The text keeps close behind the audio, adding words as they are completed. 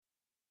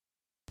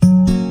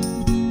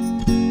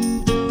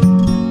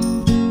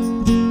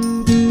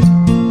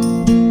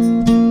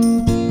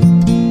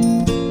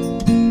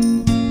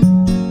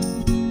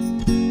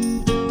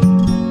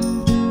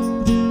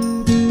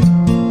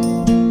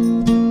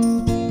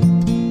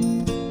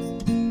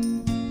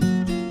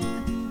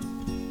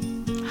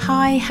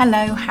Hi,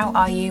 hello, how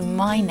are you?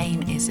 My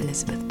name is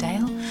Elizabeth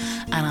Dale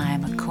and I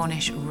am a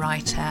Cornish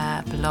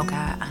writer,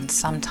 blogger and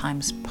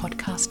sometimes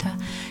podcaster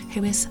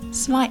who is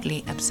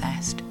slightly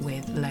obsessed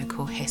with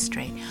local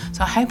history.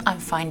 So I hope I'm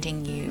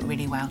finding you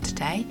really well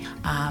today.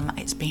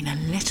 It's been a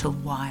little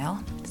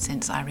while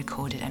since I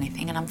recorded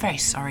anything and I'm very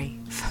sorry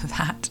for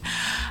that.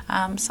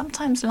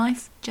 Sometimes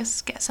life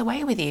just gets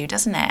away with you,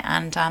 doesn't it?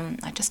 And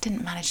I just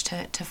didn't manage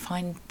to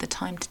find the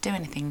time to do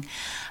anything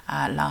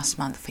last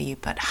month for you,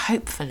 but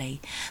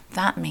hopefully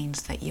that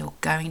means that you're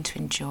going to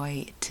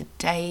enjoy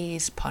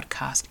today's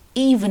podcast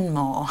even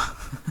more.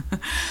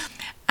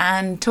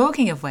 And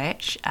talking of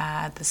which,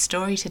 the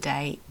story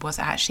today was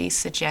actually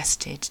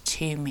suggested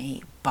to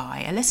me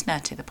by a listener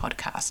to the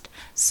podcast.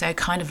 So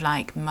kind of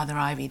like Mother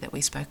Ivy that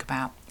we spoke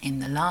about in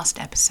the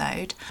last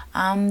episode,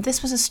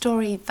 this was a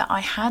story that I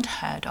had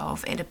heard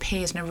of. It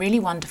appears in a really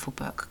wonderful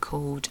book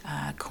called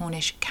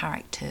Cornish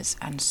Characters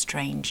and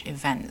Strange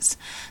Events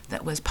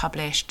that was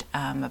published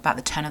about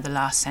the turn of the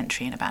last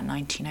century in about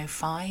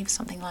 1905,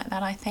 something like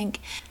that, I think.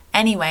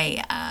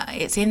 Anyway,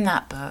 it's in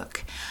that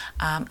book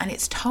and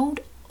it's told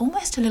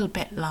almost a little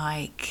bit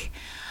like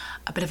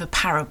a bit of a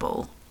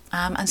parable.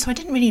 And so I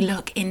didn't really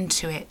look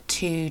into it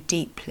too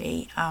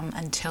deeply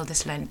until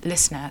this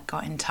listener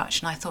got in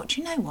touch. And I thought,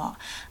 you know what?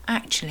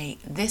 Actually,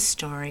 this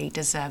story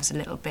deserves a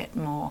little bit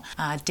more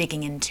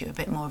digging into, a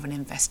bit more of an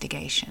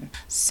investigation.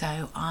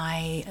 So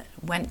I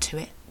went to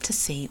it to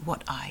see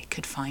what I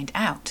could find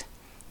out.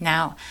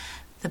 Now,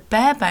 the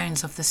bare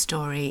bones of the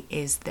story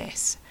is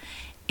this.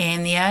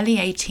 In the early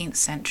 18th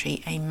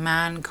century, a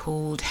man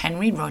called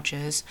Henry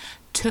Rogers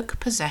took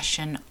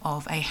possession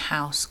of a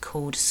house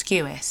called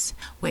Skewis,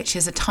 which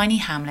is a tiny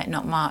hamlet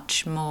not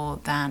much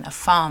more than a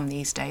farm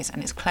these days,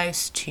 and it's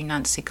close to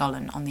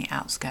Nancy-Gollen on the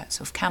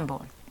outskirts of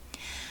Camborne.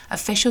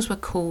 Officials were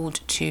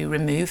called to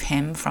remove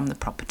him from the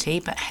property,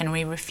 but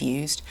Henry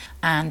refused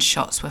and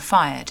shots were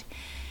fired.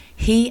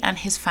 He and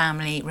his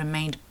family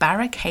remained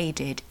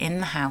barricaded in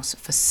the house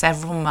for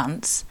several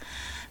months.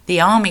 The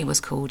army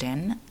was called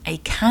in, a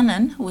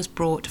cannon was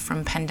brought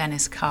from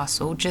Pendennis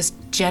Castle, just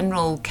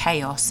general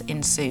chaos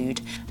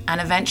ensued,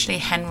 and eventually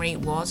Henry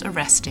was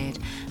arrested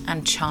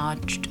and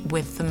charged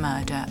with the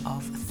murder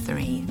of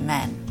 3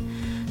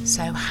 men.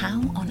 So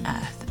how on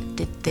earth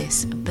did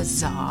this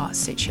bizarre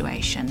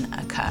situation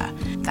occur?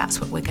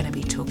 That's what we're going to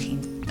be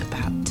talking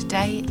about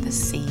today, the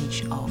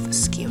Siege of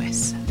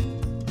Skewis.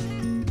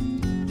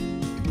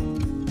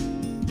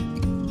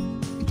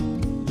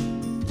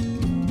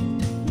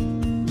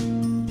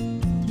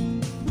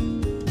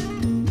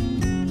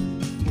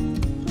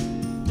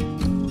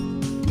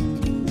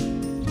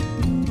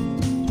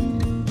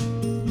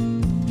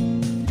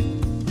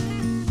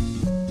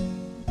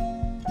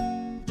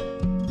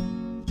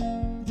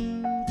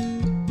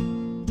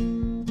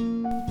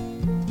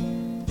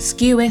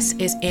 Skewis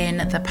is in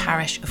the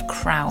parish of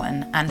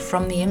Crowan, and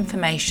from the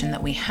information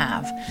that we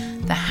have,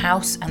 the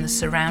house and the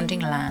surrounding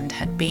land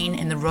had been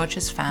in the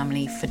Rogers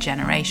family for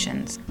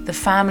generations. The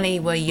family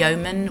were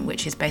yeomen,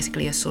 which is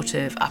basically a sort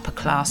of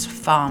upper-class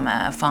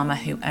farmer, a farmer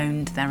who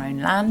owned their own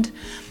land,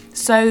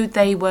 so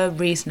they were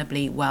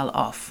reasonably well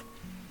off.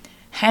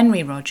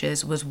 Henry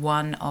Rogers was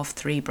one of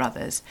 3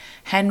 brothers,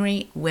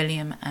 Henry,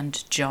 William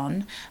and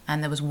John,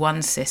 and there was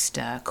one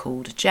sister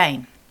called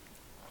Jane.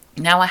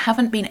 Now, I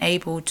haven't been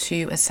able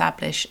to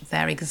establish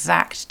their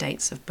exact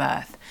dates of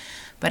birth,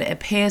 but it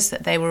appears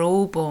that they were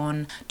all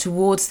born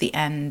towards the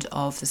end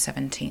of the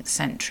 17th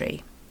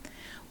century.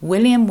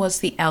 William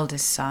was the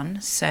eldest son,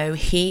 so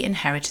he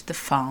inherited the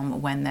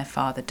farm when their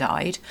father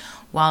died,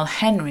 while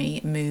Henry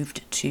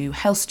moved to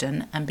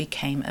Helston and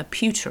became a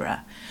pewterer,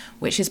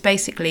 which is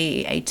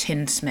basically a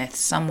tinsmith,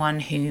 someone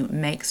who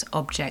makes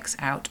objects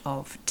out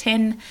of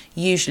tin,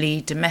 usually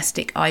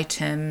domestic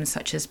items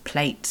such as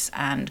plates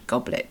and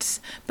goblets.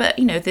 But,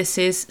 this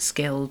is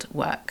skilled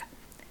work.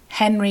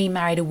 Henry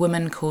married a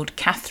woman called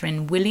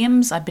Catherine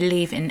Williams, I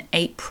believe in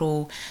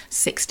April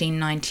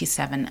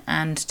 1697,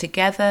 and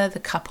together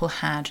the couple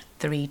had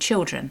 3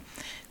 children,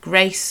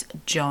 Grace,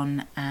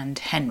 John and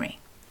Henry.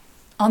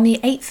 On the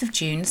 8th of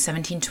June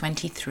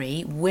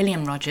 1723,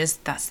 William Rogers,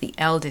 that's the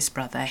eldest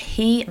brother,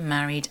 he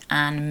married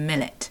Anne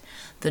Millet,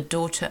 the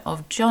daughter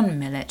of John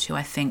Millet, who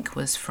I think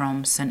was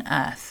from St.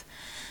 Erth.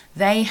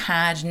 They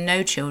had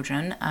no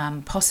children,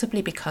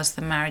 possibly because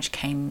the marriage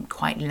came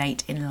quite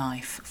late in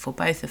life for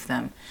both of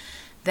them.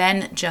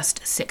 Then,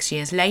 just 6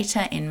 years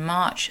later, in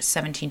March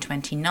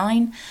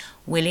 1729,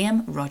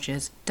 William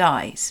Rogers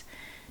dies.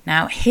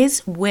 Now,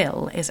 his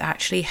will is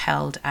actually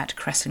held at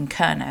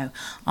Crescent-Kerno,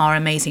 our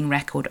amazing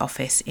record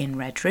office in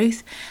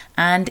Redruth,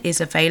 and is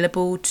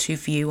available to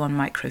view on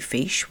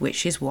microfiche,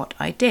 which is what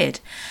I did.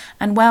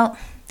 And well,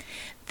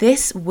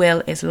 this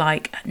will is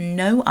like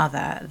no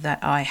other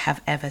that I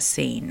have ever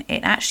seen.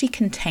 It actually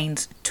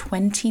contains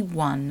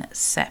 21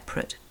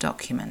 separate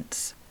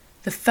documents.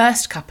 The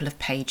first couple of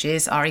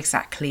pages are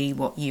exactly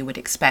what you would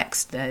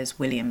expect. There's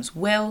William's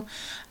will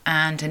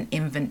and an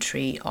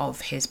inventory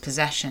of his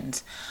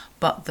possessions.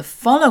 But the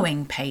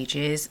following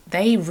pages,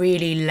 they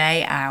really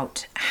lay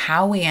out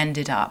how we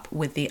ended up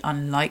with the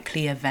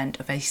unlikely event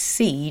of a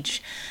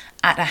siege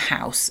at a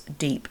house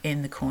deep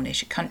in the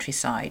Cornish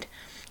countryside.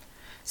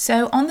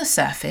 So on the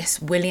surface,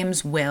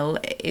 William's will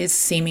is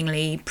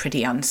seemingly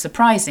pretty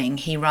unsurprising.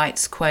 He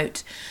writes,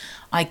 quote,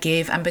 "I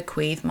give and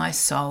bequeath my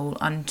soul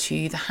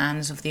unto the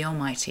hands of the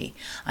Almighty.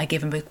 I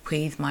give and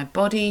bequeath my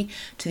body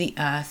to the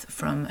earth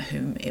from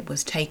whom it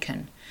was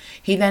taken."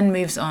 He then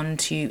moves on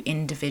to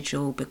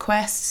individual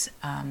bequests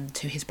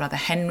to his brother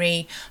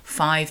Henry,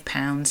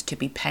 £5 to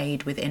be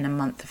paid within a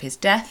month of his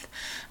death,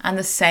 and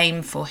the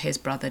same for his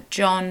brother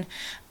John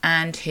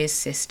and his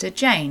sister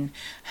Jane,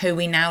 who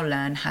we now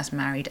learn has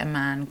married a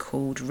man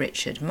called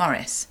Richard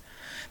Morris.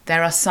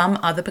 There are some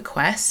other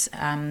bequests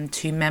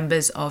to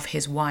members of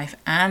his wife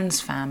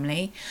Anne's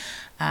family,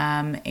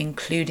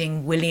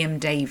 including William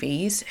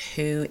Davies,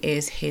 who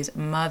is his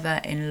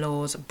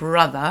mother-in-law's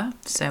brother,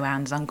 so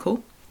Anne's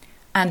uncle.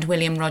 And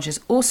William Rogers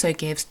also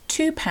gives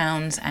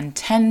 £2 and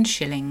 10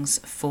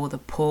 shillings for the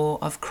poor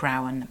of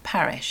Crowan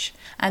parish.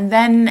 And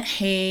then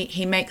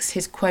he makes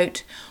his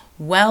quote,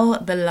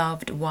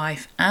 "Well-beloved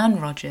wife Anne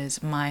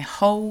Rogers, my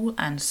whole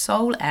and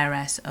sole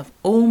heiress of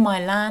all my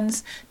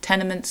lands,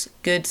 tenements,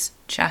 goods,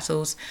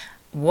 chattels,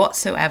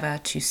 whatsoever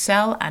to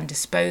sell and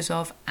dispose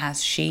of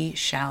as she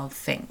shall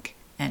think."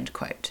 End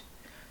quote.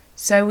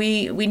 So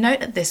we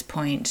note at this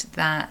point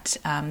that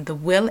the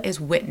will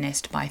is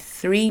witnessed by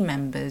 3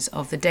 members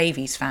of the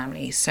Davies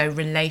family, so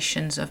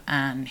relations of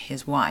Anne,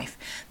 his wife.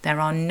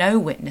 There are no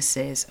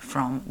witnesses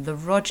from the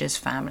Rogers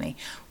family,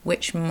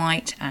 which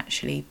might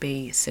actually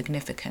be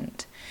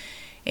significant.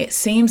 It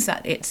seems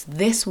that it's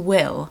this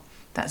will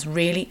that's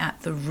really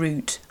at the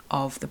root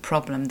of the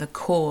problem, the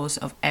cause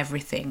of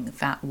everything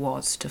that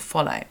was to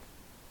follow.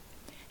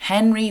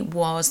 Henry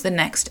was the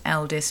next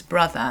eldest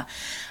brother,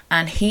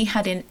 and he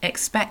had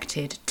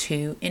expected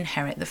to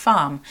inherit the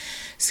farm.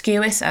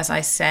 Skewis, as I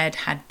said,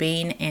 had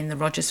been in the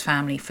Rogers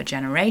family for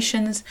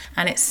generations,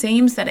 and it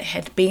seems that it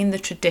had been the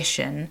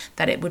tradition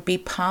that it would be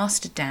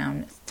passed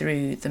down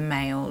through the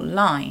male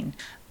line.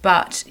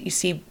 But you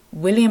see,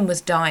 William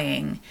was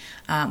dying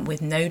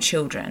with no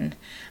children,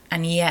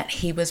 and yet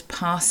he was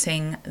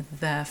passing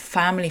the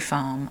family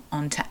farm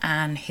on to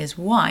Anne, his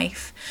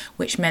wife,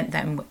 which meant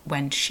that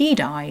when she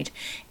died,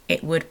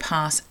 it would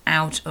pass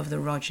out of the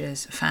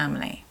Rogers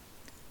family.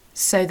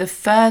 So the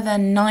further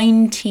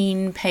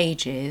 19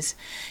 pages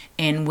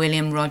in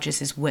William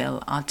Rogers's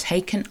will are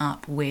taken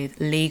up with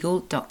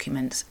legal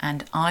documents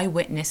and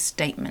eyewitness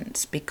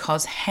statements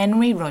because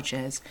Henry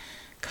Rogers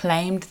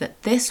claimed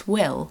that this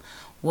will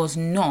was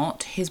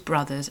not his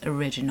brother's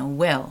original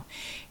will.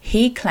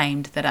 He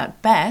claimed that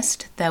at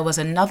best there was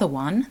another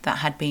one that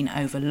had been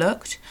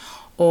overlooked,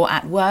 or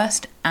at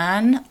worst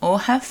Anne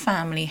or her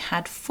family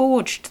had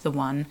forged the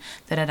one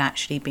that had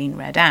actually been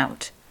read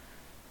out.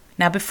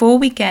 Now, before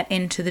we get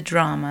into the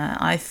drama,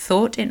 I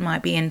thought it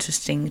might be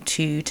interesting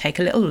to take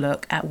a little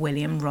look at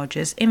William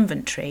Rogers'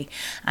 inventory,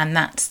 and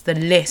that's the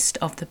list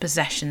of the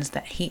possessions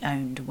that he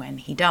owned when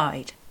he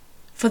died.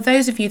 For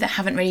those of you that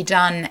haven't really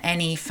done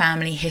any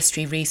family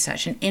history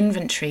research, an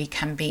inventory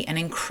can be an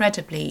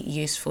incredibly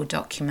useful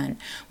document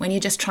when you're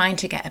just trying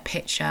to get a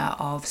picture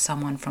of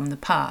someone from the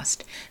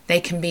past.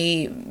 They can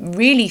be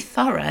really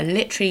thorough,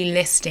 literally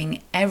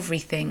listing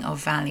everything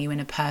of value in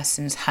a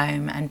person's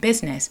home and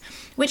business,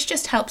 which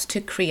just helps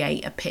to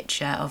create a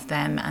picture of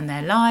them and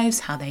their lives,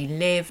 how they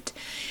lived,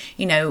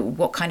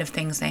 what kind of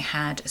things they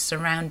had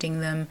surrounding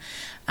them,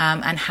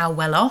 and how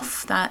well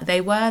off that they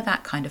were,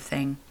 that kind of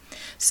thing.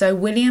 So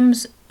William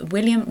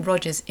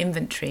Rogers'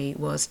 inventory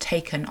was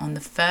taken on the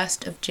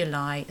 1st of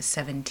July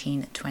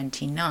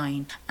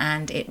 1729,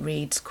 and it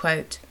reads,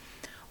 quote,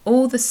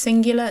 "All the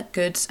singular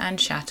goods and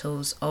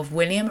chattels of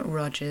William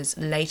Rogers,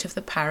 late of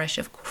the parish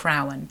of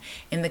Crowan,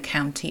 in the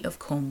county of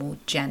Cornwall,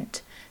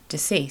 Gent,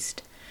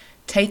 deceased,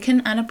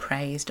 taken and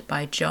appraised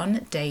by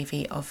John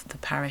Davy of the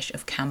parish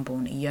of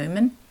Camborne,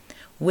 Yeoman,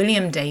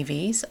 William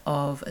Davies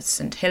of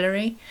St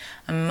Hilary,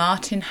 and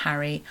Martin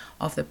Harry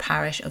of the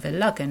parish of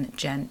Iluggan,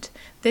 Gent,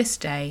 this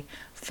day,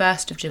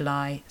 1st of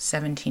July,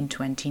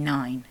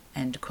 1729,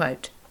 end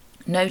quote.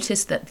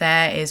 Notice that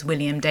there is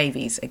William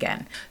Davies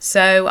again.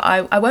 So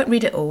I won't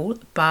read it all,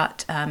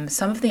 but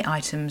some of the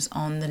items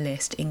on the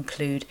list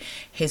include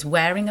his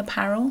wearing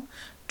apparel,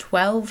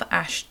 12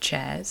 ash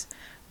chairs,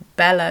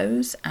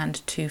 bellows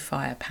and 2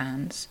 fire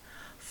pans,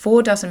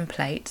 4 dozen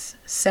plates,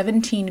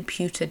 17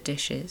 pewter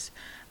dishes,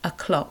 a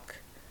clock,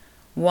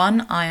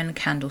 1 iron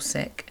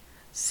candlestick,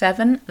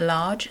 7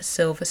 large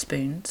silver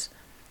spoons,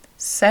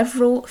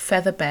 several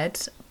feather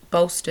beds,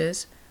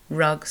 bolsters,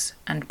 rugs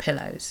and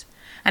pillows.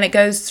 And it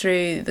goes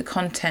through the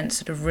contents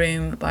sort of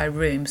room by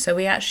room, so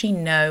we actually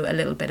know a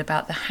little bit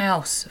about the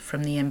house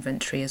from the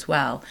inventory as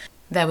well.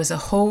 There was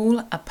a hall,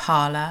 a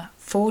parlour,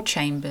 4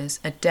 chambers,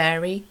 a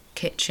dairy,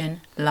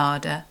 kitchen,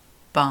 larder,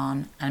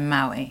 barn and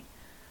mowie.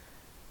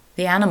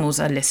 The animals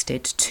are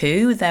listed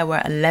too. There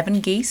were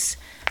 11 geese,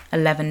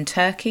 11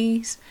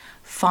 turkeys,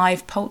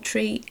 5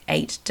 poultry,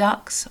 8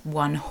 ducks,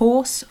 1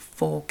 horse,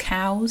 4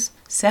 cows,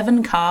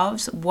 7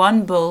 calves,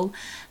 1 bull,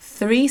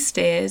 3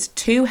 steers,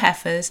 2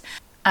 heifers,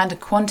 and a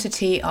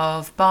quantity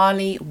of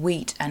barley,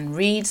 wheat and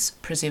reeds,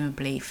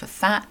 presumably for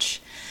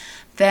thatch.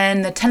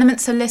 Then the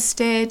tenements are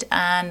listed,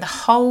 and the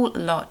whole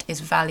lot is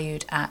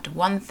valued at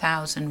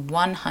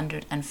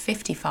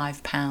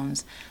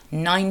 £1,155,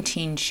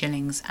 19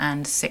 shillings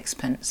and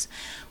sixpence,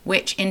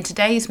 which in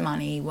today's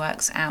money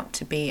works out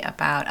to be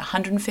about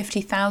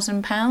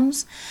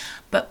 £150,000.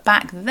 But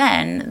back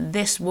then,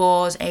 this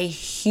was a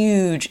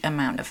huge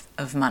amount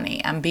of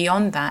money, and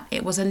beyond that,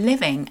 it was a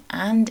living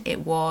and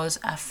it was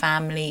a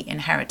family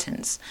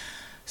inheritance.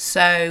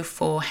 So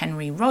for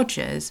Henry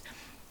Rogers,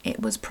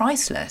 it was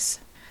priceless.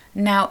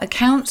 Now,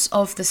 accounts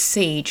of the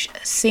siege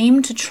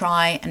seem to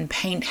try and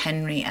paint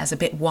Henry as a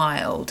bit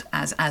wild,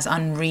 as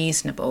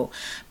unreasonable,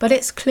 but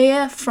it's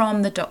clear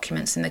from the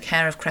documents in the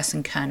care of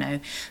Crescent-Kerno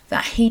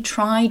that he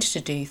tried to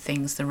do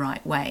things the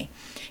right way.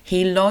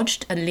 He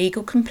lodged a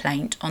legal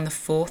complaint on the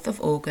 4th of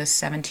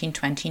August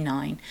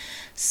 1729,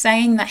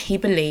 saying that he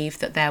believed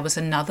that there was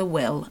another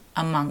will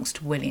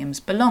amongst William's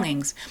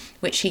belongings,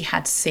 which he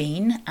had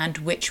seen and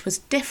which was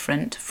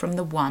different from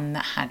the one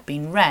that had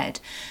been read.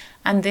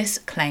 And this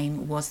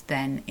claim was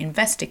then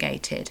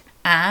investigated.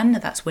 Anne,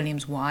 that's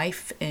William's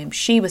wife,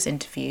 she was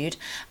interviewed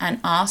and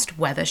asked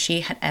whether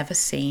she had ever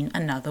seen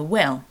another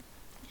will.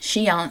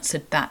 She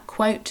answered that,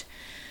 quote,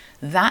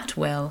 "That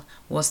will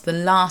was the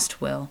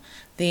last will,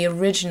 the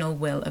original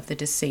will of the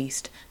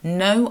deceased.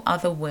 No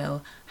other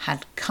will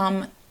had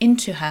come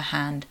into her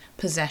hand,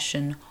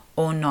 possession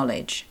or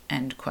knowledge,"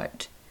 end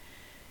quote.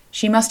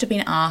 She must have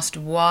been asked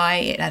why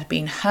it had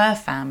been her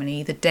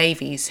family, the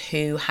Davies,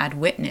 who had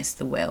witnessed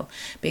the will,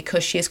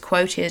 because she is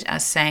quoted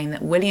as saying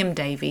that William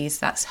Davies,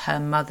 that's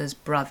her mother's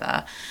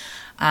brother,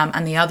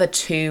 and the other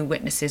 2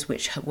 witnesses,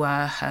 which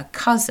were her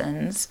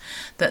cousins,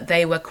 that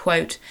they were,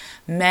 quote,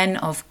 "men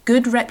of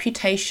good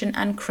reputation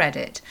and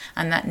credit,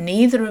 and that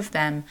neither of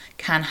them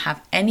can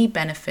have any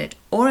benefit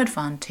or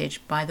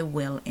advantage by the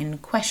will in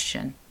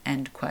question,"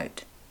 end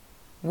quote.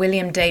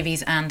 William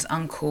Davies, Anne's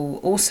uncle,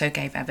 also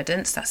gave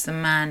evidence. That's the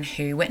man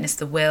who witnessed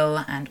the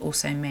will and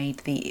also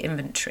made the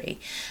inventory.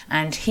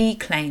 And he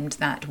claimed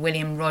that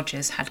William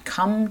Rogers had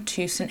come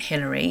to St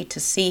Hilary to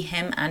see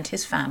him and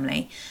his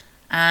family,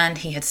 and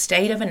he had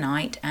stayed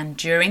overnight, and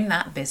during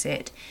that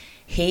visit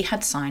he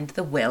had signed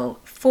the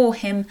will for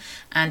him,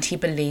 and he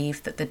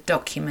believed that the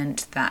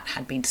document that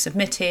had been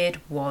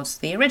submitted was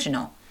the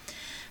original.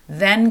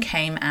 Then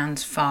came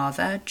Anne's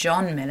father,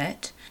 John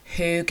Millet,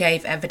 who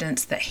gave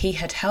evidence that he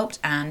had helped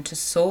Anne to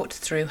sort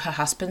through her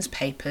husband's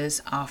papers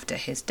after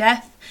his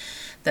death,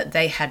 that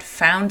they had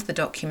found the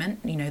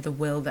document, the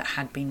will that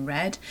had been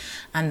read,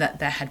 and that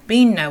there had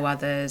been no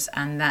others,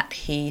 and that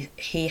he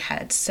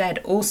had said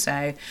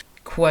also,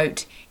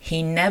 quote,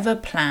 "he never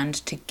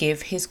planned to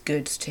give his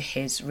goods to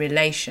his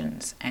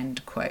relations,"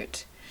 end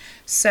quote.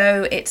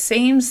 So it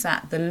seems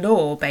that the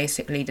law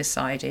basically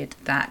decided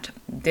that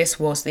this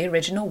was the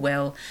original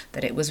will,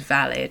 that it was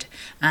valid,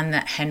 and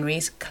that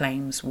Henry's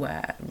claims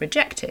were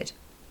rejected.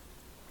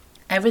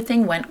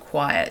 Everything went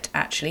quiet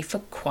actually for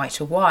quite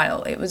a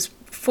while. It was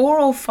 4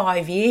 or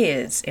 5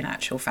 years in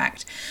actual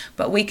fact,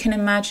 but we can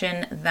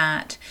imagine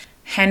that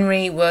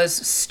Henry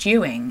was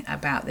stewing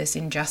about this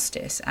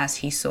injustice as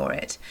he saw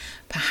it,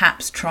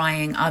 perhaps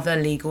trying other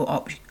legal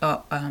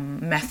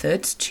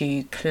methods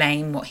to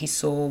claim what he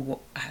saw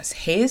as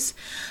his,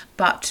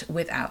 but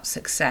without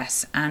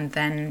success. And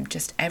then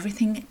just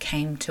everything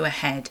came to a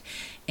head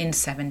in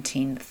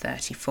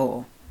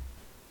 1734.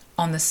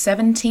 On the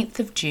 17th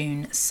of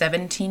June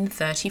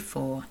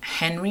 1734,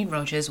 Henry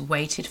Rogers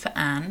waited for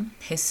Anne,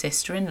 his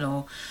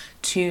sister-in-law,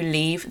 to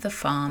leave the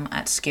farm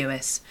at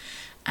Skewis.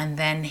 And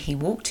then he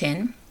walked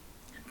in,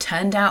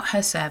 turned out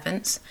her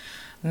servants,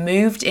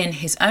 moved in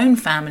his own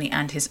family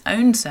and his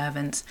own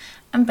servants,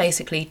 and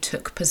basically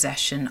took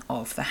possession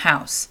of the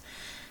house.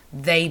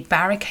 They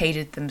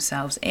barricaded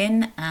themselves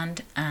in,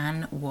 and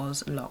Anne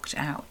was locked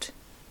out.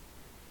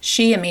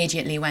 She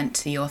immediately went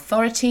to the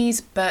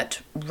authorities, but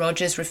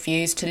Rogers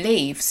refused to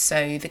leave,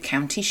 so the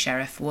county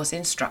sheriff was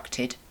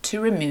instructed to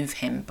remove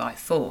him by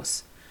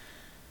force.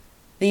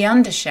 The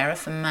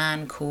under-sheriff, a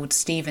man called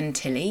Stephen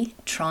Tilley,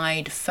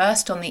 tried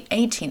first on the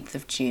 18th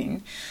of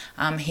June.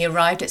 He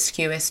arrived at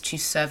Skewis to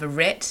serve a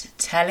writ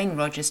telling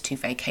Rogers to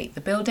vacate the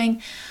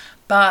building,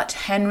 but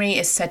Henry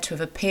is said to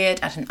have appeared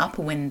at an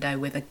upper window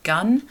with a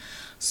gun,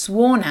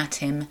 sworn at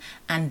him,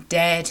 and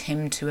dared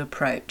him to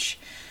approach.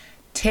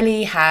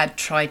 Tilley had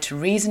tried to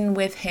reason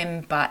with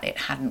him, but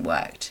it hadn't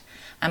worked.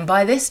 And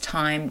by this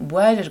time,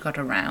 word had got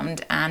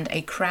around, and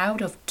a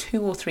crowd of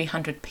 200 or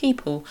 300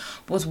 people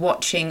was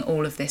watching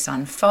all of this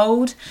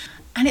unfold.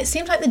 And it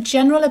seemed like the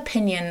general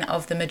opinion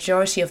of the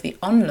majority of the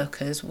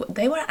onlookers,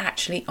 they were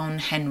actually on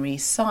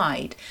Henry's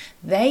side.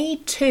 They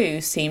too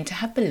seemed to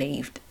have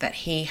believed that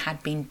he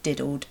had been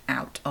diddled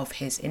out of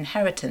his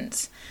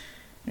inheritance.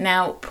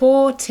 Now,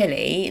 poor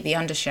Tilly, the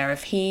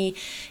undersheriff,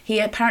 he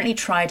apparently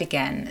tried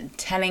again,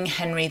 telling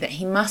Henry that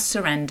he must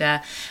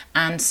surrender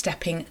and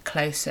stepping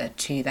closer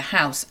to the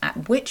house,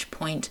 at which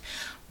point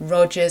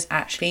Rogers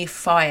actually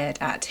fired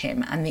at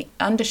him, and the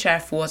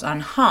undersheriff was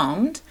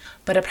unharmed,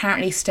 but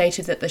apparently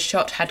stated that the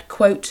shot had,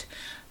 quote,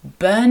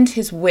 burned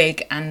his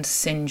wig and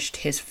singed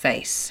his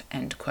face,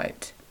 end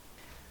quote.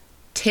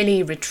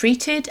 Tilly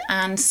retreated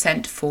and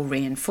sent for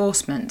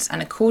reinforcements, and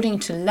according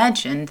to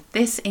legend,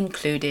 this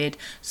included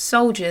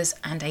soldiers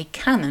and a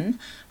cannon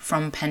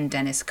from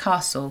Pendennis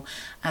Castle,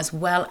 as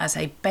well as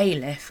a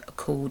bailiff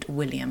called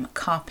William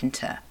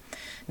Carpenter.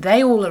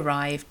 They all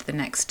arrived the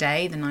next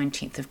day, the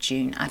 19th of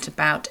June, at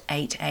about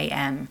 8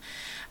 a.m,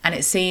 and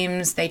it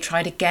seems they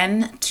tried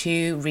again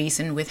to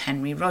reason with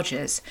Henry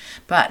Rogers,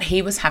 but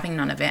he was having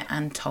none of it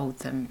and told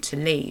them to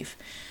leave.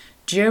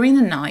 During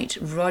the night,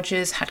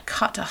 Rogers had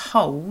cut a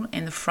hole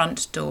in the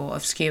front door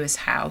of Skewis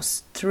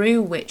house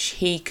through which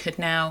he could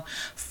now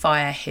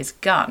fire his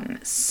gun.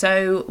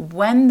 So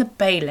when the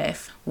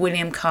bailiff,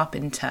 William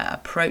Carpenter,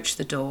 approached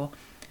the door,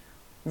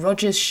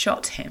 Rogers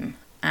shot him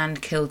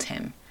and killed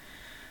him.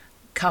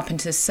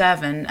 Carpenter's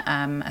servant,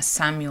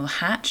 Samuel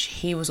Hatch,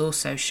 he was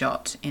also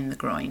shot in the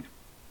groin.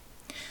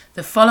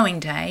 The following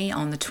day,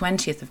 on the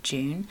 20th of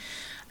June,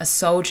 a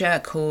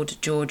soldier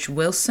called George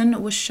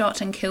Wilson was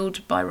shot and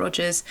killed by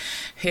Rogers,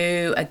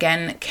 who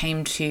again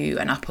came to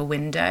an upper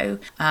window,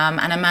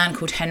 and a man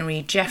called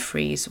Henry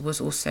Jeffreys was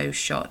also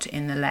shot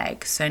in the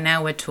leg. So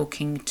now we're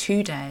talking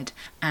 2 dead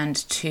and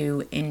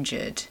 2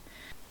 injured.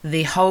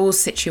 The whole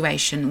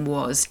situation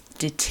was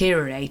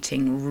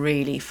deteriorating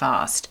really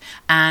fast,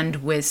 and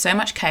with so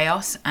much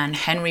chaos and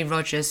Henry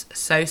Rogers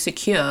so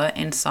secure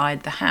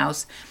inside the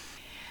house,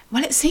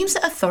 well, it seems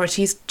that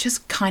authorities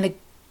just kind of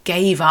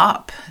gave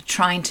up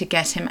trying to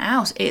get him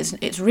out.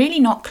 It's really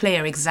not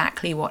clear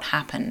exactly what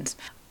happened,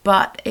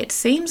 but it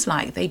seems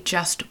like they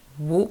just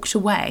walked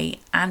away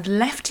and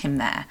left him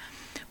there.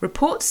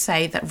 Reports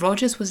say that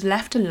Rogers was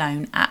left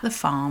alone at the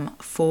farm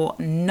for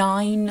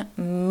 9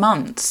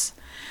 months,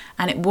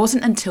 and it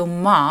wasn't until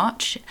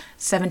March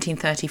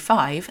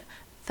 1735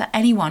 that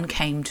anyone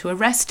came to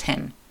arrest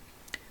him.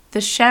 The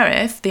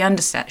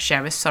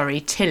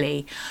undersheriff,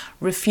 Tilly,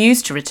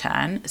 refused to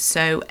return,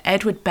 so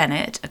Edward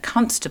Bennett, a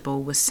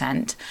constable, was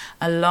sent,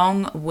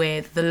 along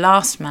with the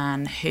last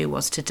man who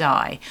was to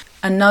die,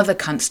 another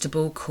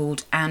constable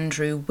called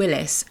Andrew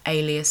Willis,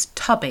 alias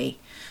Tubby.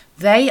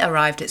 They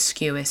arrived at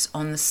Skewis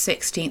on the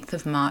 16th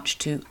of March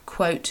to,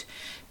 quote,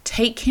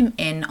 take him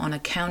in on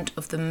account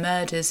of the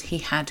murders he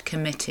had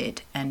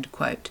committed, end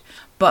quote.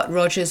 But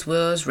Rogers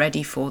was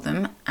ready for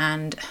them,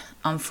 and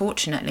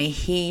unfortunately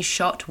he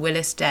shot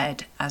Willis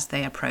dead as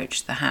they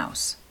approached the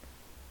house.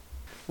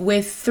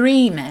 With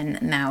 3 men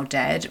now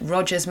dead,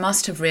 Rogers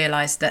must have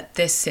realised that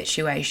this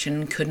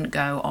situation couldn't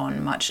go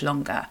on much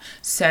longer,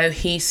 so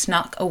he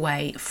snuck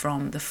away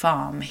from the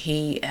farm.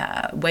 He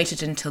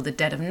waited until the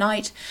dead of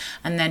night,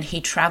 and then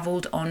he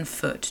travelled on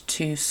foot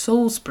to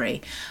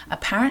Salisbury,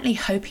 apparently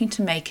hoping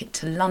to make it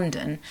to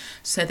London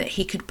so that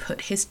he could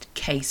put his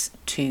case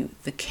to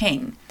the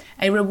king.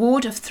 A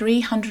reward of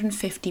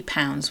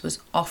 £350 was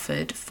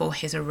offered for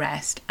his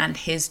arrest, and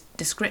his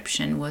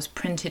description was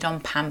printed on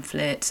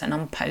pamphlets and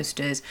on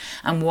posters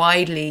and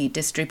widely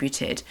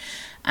distributed,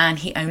 and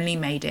he only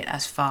made it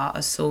as far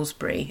as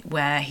Salisbury,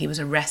 where he was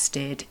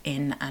arrested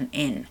in an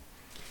inn.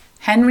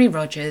 Henry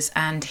Rogers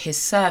and his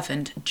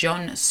servant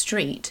John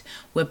Street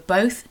were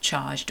both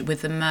charged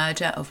with the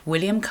murder of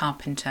William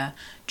Carpenter,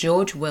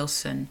 George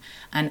Wilson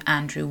and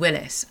Andrew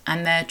Willis,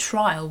 and their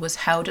trial was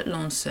held at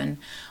Launceston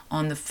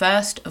on the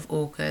 1st of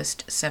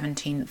August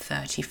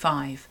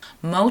 1735.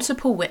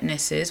 Multiple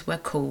witnesses were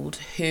called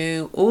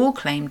who all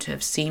claimed to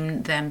have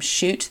seen them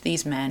shoot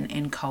these men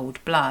in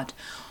cold blood,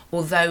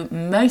 although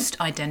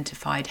most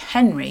identified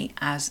Henry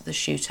as the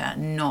shooter,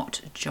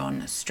 not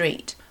John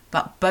Street.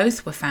 But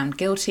both were found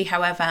guilty,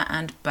 however,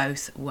 and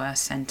both were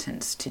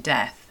sentenced to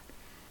death.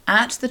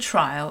 At the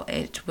trial,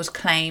 it was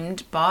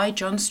claimed by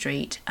John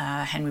Street,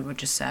 Henry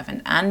Rogers'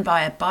 servant, and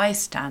by a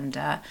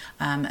bystander,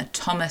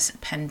 Thomas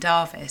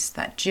Pendarvis,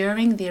 that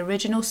during the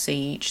original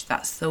siege,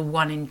 that's the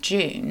one in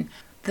June,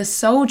 the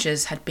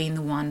soldiers had been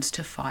the ones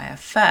to fire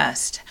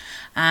first,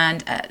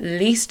 and at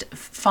least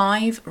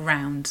 5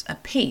 rounds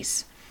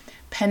apiece.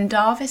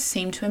 Pendarvis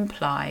seemed to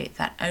imply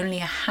that only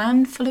a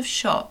handful of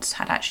shots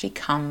had actually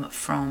come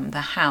from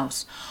the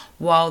house,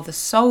 while the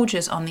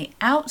soldiers on the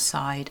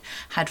outside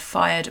had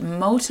fired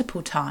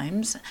multiple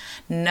times,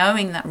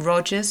 knowing that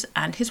Rogers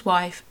and his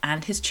wife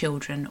and his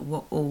children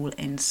were all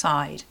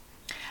inside.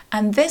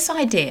 And this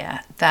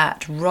idea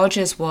that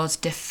Rogers was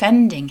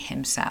defending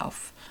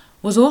himself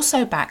was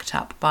also backed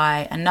up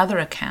by another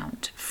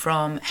account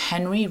from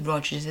Henry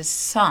Rogers'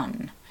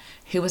 son,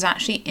 who was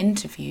actually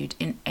interviewed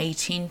in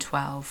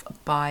 1812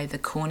 by the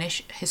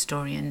Cornish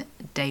historian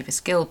Davis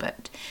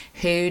Gilbert,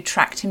 who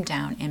tracked him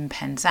down in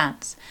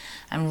Penzance.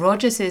 And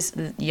Rogers'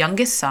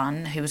 youngest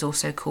son, who was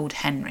also called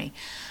Henry,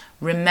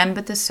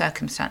 remembered the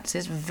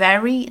circumstances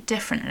very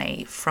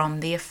differently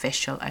from the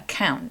official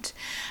account.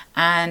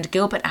 And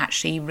Gilbert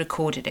actually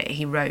recorded it.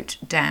 He wrote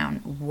down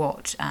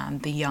what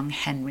the young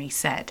Henry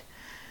said.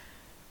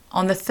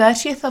 On the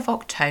 30th of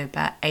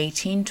October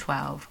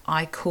 1812,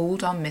 I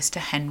called on Mr.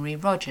 Henry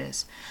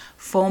Rogers,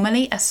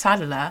 formerly a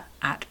saddler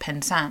at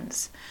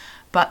Penzance,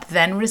 but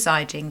then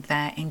residing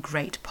there in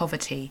great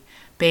poverty,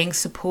 being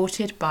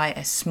supported by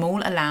a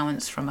small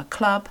allowance from a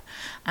club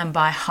and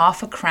by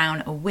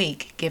 £0.50 a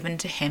week given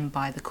to him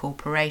by the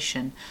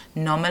corporation,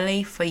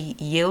 nominally for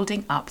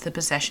yielding up the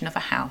possession of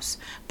a house,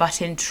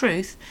 but in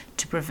truth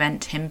to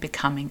prevent him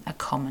becoming a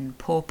common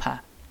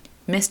pauper.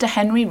 Mr.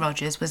 Henry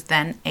Rogers was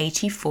then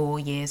 84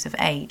 years of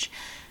age,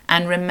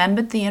 and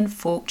remembered the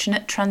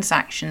unfortunate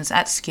transactions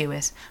at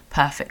Skewis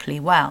perfectly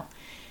well.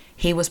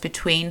 He was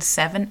between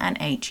 7 and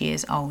 8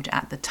 years old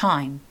at the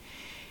time.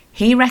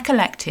 He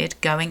recollected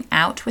going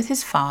out with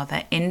his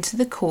father into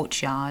the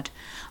courtyard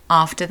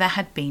after there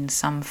had been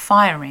some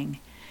firing.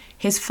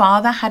 His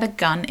father had a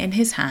gun in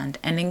his hand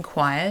and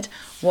inquired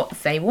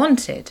what they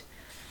wanted.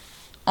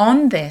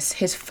 On this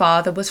his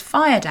father was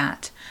fired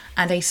at,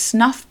 and a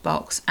snuff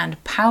box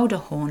and powder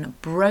horn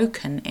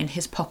broken in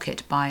his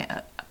pocket by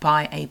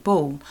a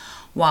ball,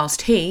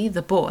 whilst he,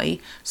 the boy,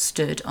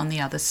 stood on the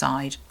other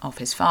side of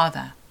his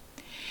father.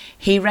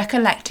 He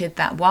recollected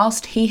that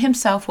whilst he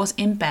himself was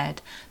in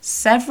bed,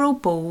 several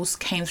balls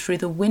came through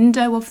the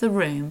window of the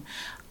room,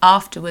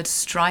 afterwards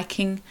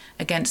striking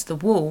against the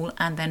wall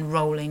and then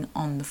rolling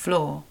on the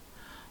floor.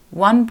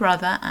 One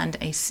brother and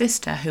a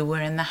sister who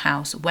were in the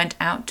house went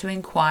out to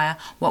inquire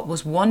what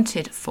was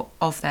wanted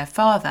of their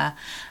father,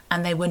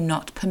 and they were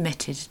not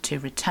permitted to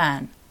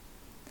return.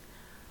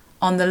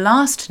 On the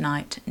last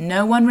night,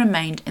 no one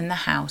remained in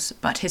the house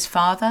but his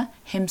father,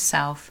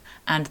 himself,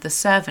 and the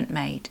servant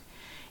maid.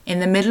 In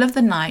the middle of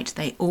the night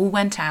they all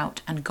went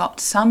out and got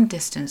some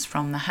distance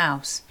from the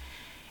house.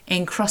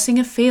 In crossing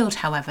a field,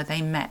 however,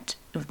 they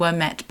were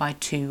met by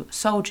 2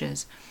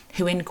 soldiers,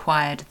 who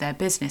inquired their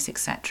business,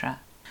 etc.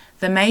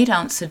 The maid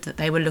answered that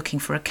they were looking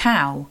for a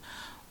cow,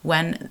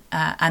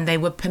 and they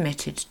were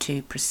permitted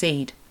to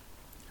proceed.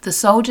 The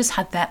soldiers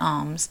had their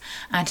arms,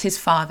 and his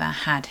father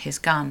had his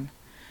gun.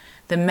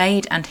 The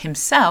maid and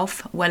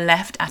himself were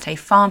left at a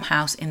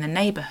farmhouse in the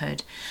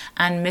neighbourhood,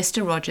 and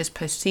Mr. Rogers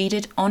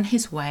proceeded on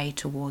his way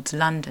towards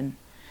London.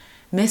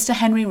 Mr.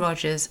 Henry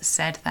Rogers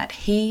said that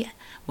he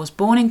was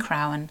born in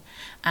Crowan,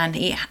 and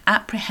he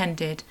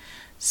apprehended,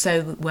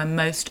 so were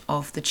most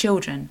of the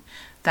children,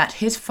 that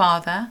his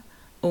father,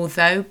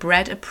 although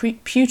bred a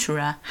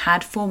pewterer,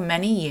 had for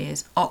many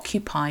years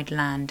occupied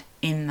land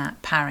in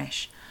that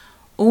parish.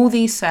 All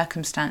these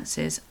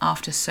circumstances,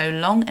 after so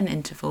long an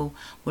interval,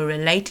 were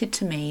related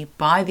to me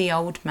by the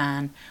old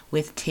man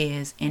with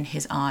tears in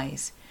his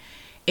eyes.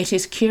 It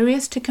is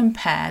curious to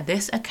compare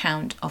this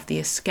account of the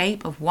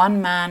escape of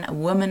one man, a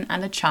woman,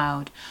 and a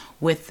child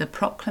with the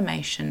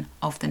proclamation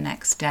of the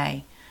next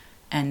day."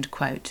 End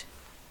quote.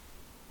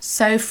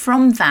 So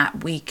from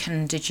that we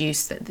can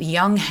deduce that the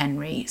young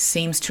Henry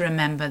seems to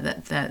remember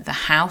that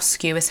the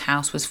Skewis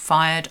house was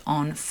fired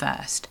on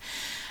first,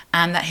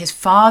 and that his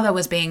father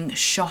was being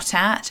shot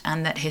at,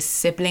 and that his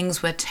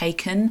siblings were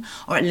taken,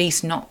 or at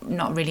least not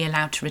really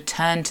allowed to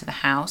return to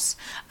the house,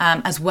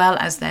 as well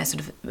as their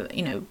sort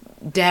of,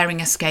 daring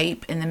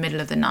escape in the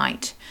middle of the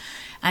night.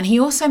 And he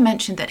also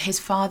mentioned that his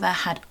father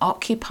had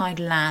occupied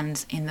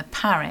lands in the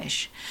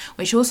parish,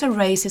 which also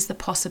raises the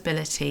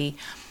possibility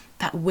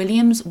that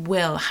William's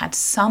will had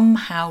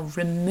somehow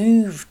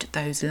removed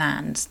those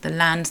lands, the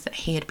lands that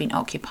he had been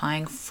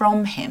occupying,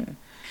 from him.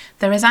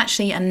 There is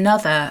actually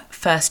another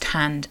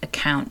first-hand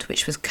account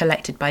which was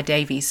collected by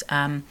Davies,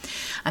 and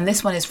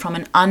this one is from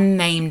an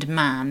unnamed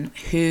man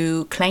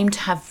who claimed to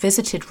have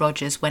visited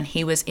Rogers when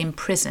he was in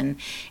prison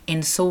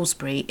in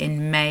Salisbury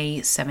in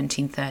May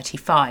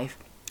 1735.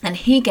 And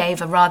he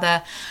gave a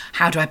rather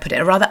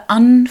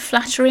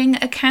unflattering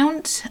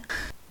account,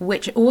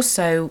 which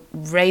also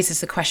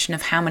raises the question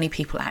of how many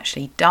people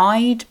actually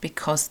died,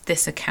 because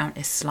this account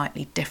is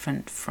slightly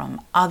different from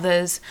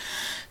others.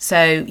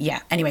 So,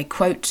 anyway,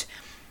 quote,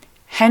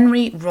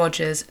 "Henry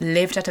Rogers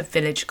lived at a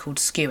village called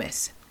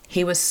Skewis.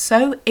 He was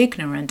so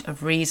ignorant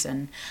of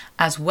reason,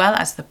 as well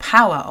as the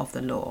power of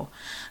the law,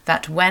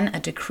 that when a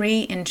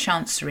decree in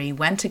Chancery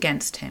went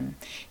against him,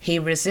 he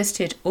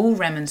resisted all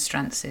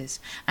remonstrances,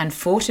 and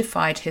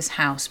fortified his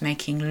house,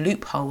 making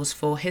loopholes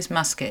for his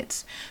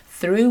muskets,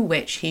 through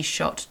which he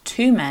shot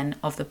 2 men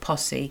of the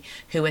posse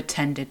who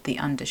attended the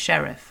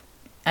under-sheriff.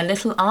 A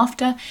little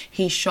after,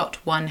 he shot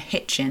one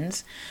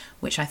Hitchins,"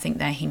 which I think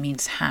there he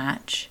means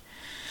Hatch,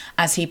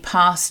 "as he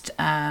passed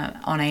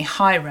on a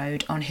high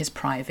road on his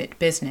private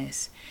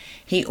business.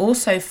 He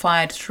also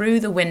fired through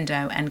the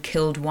window and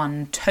killed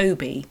one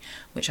Toby,"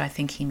 which I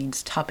think he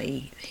means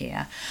Tubby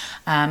here,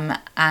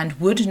 "and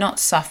would not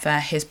suffer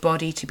his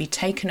body to be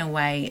taken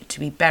away to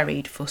be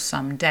buried for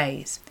some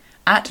days.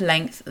 At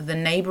length the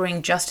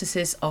neighbouring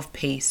justices of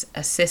peace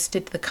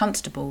assisted the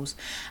constables,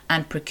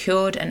 and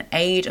procured an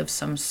aid of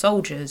some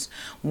soldiers,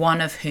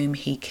 one of whom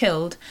he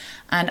killed,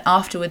 and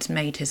afterwards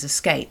made his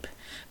escape.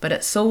 But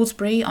at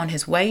Salisbury, on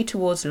his way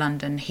towards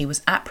London, he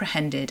was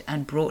apprehended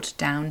and brought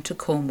down to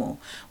Cornwall,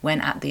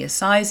 when at the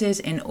assizes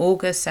in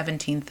August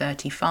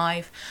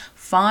 1735,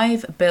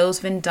 5 bills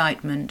of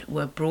indictment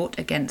were brought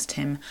against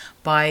him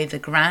by the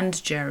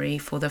grand jury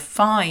for the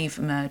 5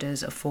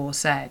 murders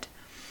aforesaid.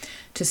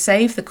 To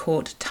save the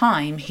court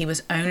time, he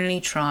was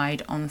only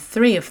tried on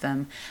 3 of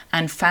them,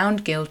 and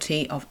found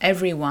guilty of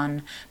every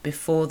one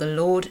before the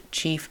Lord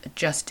Chief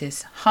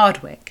Justice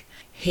Hardwicke.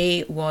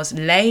 He was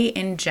lay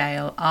in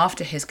jail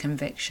after his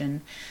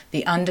conviction.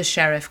 The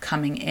under-sheriff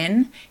coming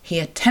in, he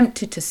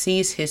attempted to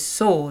seize his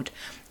sword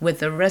with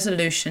the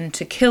resolution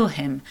to kill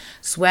him,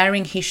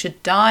 swearing he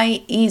should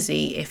die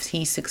easy if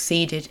he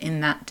succeeded in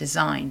that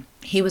design.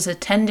 He was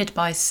attended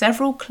by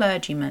several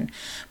clergymen,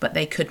 but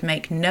they could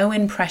make no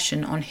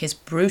impression on his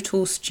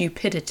brutal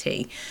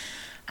stupidity,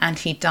 and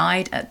he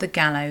died at the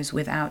gallows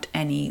without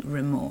any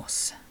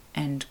remorse."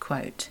 End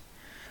quote.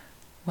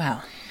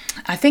 Well,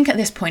 I think at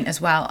this point as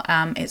well,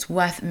 it's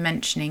worth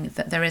mentioning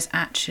that there is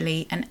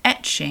actually an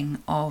etching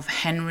of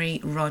Henry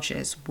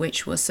Rogers,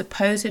 which was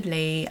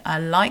supposedly a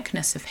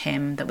likeness of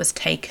him that was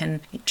taken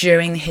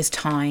during his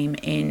time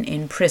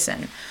in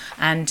prison.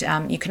 And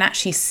you can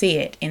actually see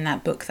it in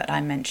that book that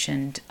I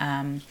mentioned,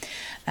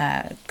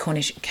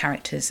 Cornish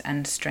Characters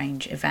and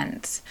Strange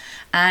Events.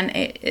 And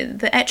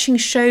the etching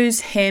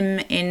shows him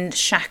in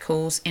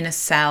shackles in a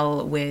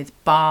cell with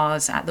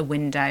bars at the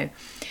window.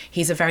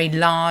 He's a very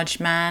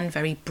large man,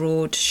 very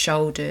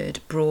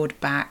broad-shouldered,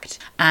 broad-backed,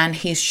 and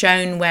he's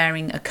shown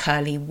wearing a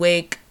curly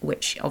wig,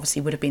 which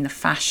obviously would have been the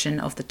fashion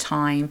of the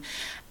time,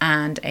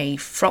 and a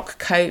frock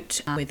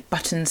coat with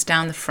buttons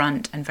down the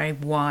front and very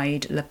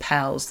wide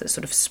lapels that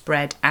sort of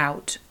spread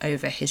out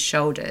over his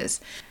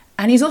shoulders.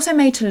 And he's also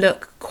made to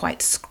look quite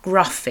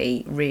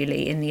scruffy,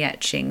 really, in the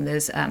etching.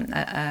 There's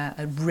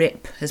a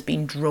rip has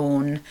been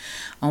drawn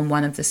on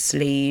one of the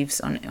sleeves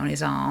on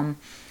his arm,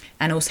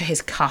 and also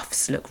his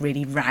cuffs look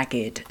really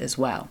ragged as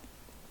well.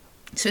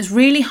 So it's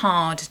really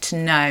hard to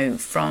know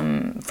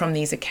from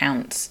these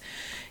accounts,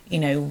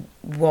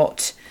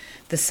 what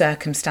the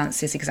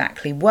circumstances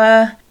exactly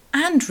were,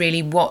 and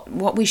really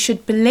what we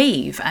should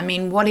believe. I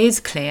mean, what is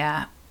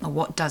clear, or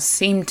what does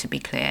seem to be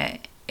clear,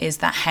 is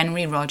that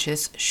Henry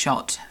Rogers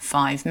shot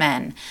 5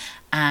 men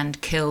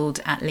and killed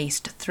at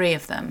least 3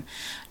 of them.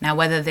 Now,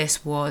 whether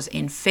this was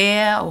in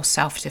fear or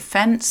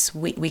self-defence,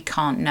 we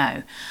can't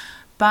know.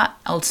 But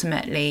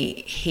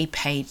ultimately, he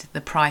paid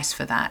the price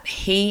for that.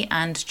 He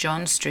and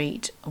John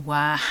Street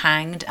were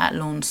hanged at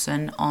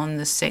Launceston on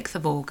the 6th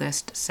of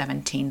August,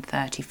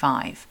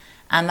 1735.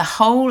 And the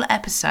whole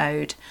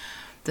episode,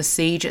 the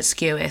Siege at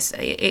Skewis,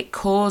 it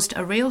caused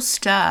a real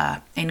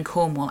stir in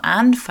Cornwall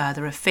and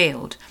further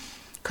afield,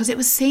 because it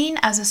was seen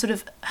as a sort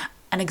of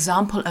an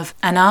example of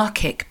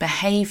anarchic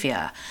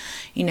behaviour.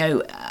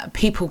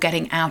 People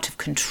getting out of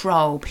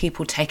control,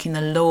 people taking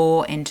the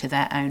law into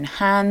their own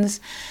hands.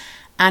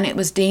 And it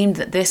was deemed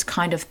that this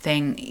kind of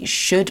thing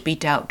should be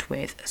dealt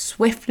with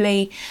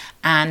swiftly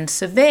and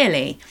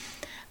severely.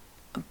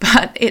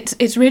 But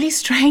it's really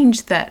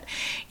strange that,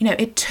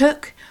 it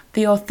took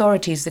the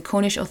authorities, the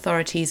Cornish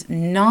authorities,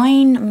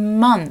 9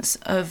 months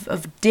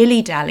of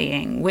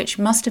dilly-dallying, which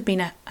must have been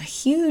a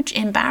huge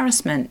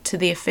embarrassment to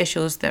the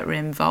officials that were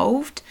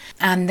involved.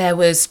 And there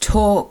was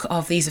talk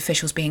of these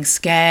officials being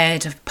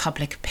scared of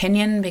public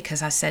opinion,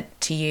 because I said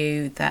to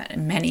you that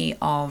many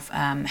of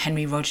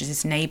Henry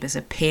Rogers' neighbours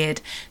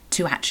appeared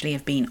to actually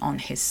have been on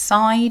his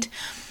side.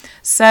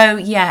 So,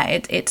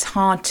 yeah, it's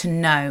hard to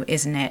know,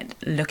 isn't it,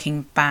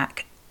 looking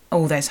back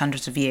all those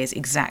hundreds of years,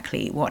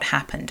 exactly what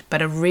happened.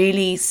 But a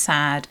really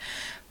sad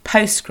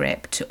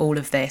postscript to all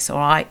of this,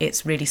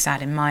 it's really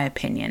sad in my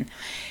opinion,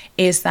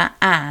 is that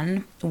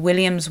Anne,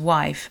 William's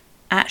wife,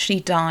 actually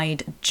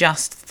died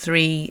just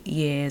 3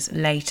 years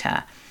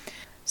later.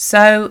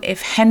 So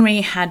if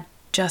Henry had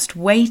just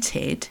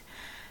waited,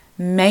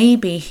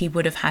 maybe he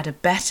would have had a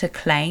better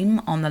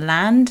claim on the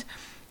land.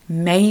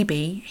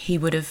 Maybe he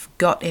would have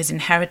got his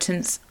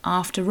inheritance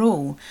after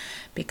all,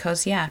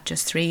 because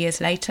just 3 years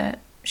later,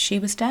 she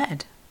was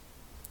dead.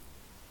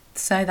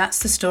 So that's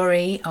the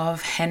story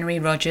of Henry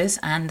Rogers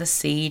and the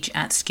siege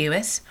at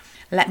Skewis.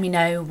 Let me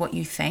know what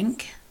you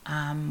think,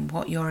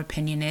 what your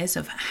opinion is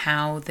of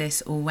how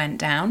this all went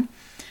down,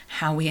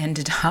 how we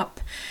ended up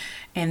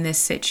in this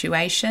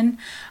situation.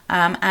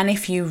 And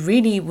if you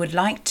really would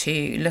like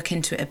to look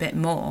into it a bit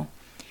more,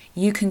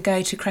 you can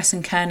go to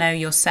Crescent-Kernow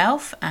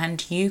yourself,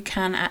 and you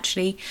can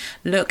actually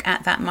look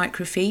at that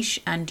microfiche,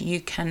 and you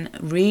can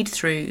read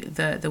through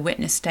the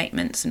witness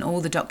statements and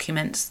all the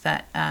documents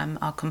that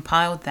are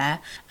compiled there,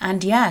 and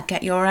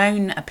get your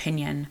own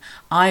opinion.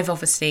 I've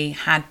obviously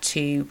had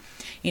to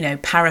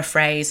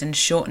paraphrase and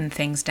shorten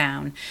things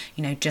down,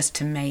 just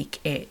to make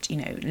it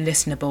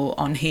listenable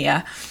on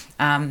here.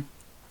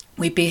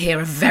 We'd be here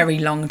a very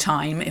long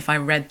time if I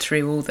read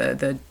through all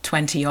the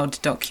 20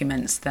 odd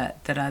documents that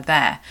are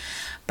there.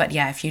 But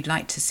if you'd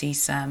like to see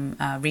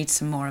read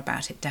some more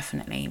about it,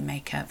 definitely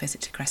make a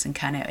visit to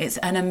Crescent-Kernow. It's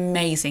an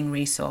amazing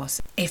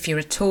resource. If you're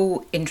at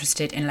all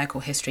interested in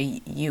local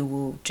history, you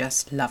will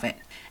just love it.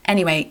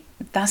 Anyway,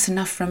 that's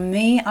enough from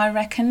me, I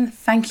reckon.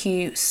 Thank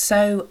you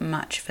so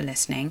much for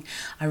listening.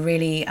 I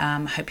really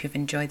hope you've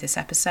enjoyed this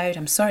episode.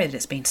 I'm sorry that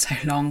it's been so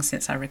long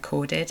since I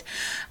recorded,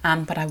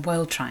 but I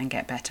will try and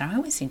get better. I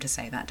always seem to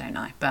say that, don't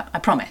I? But I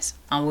promise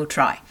I will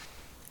try.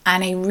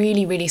 And a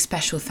really, really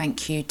special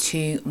thank you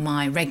to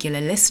my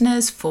regular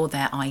listeners for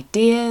their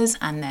ideas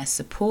and their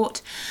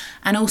support,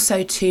 and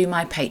also to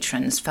my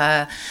patrons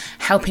for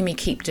helping me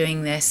keep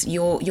doing this.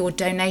 Your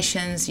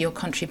donations, your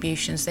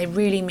contributions, they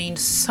really mean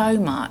so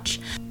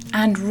much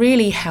and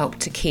really help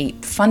to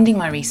keep funding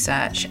my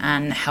research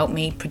and help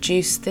me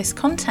produce this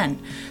content.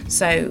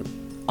 So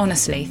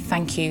honestly,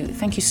 thank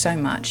you so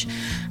much.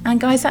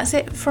 And guys, that's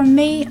it from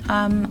me.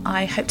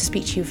 I hope to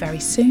speak to you very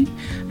soon.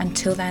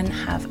 Until then,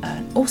 have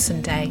an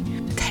awesome day.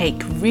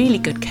 Take really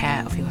good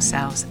care of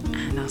yourselves,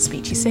 and I'll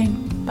speak to you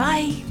soon.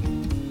 Bye.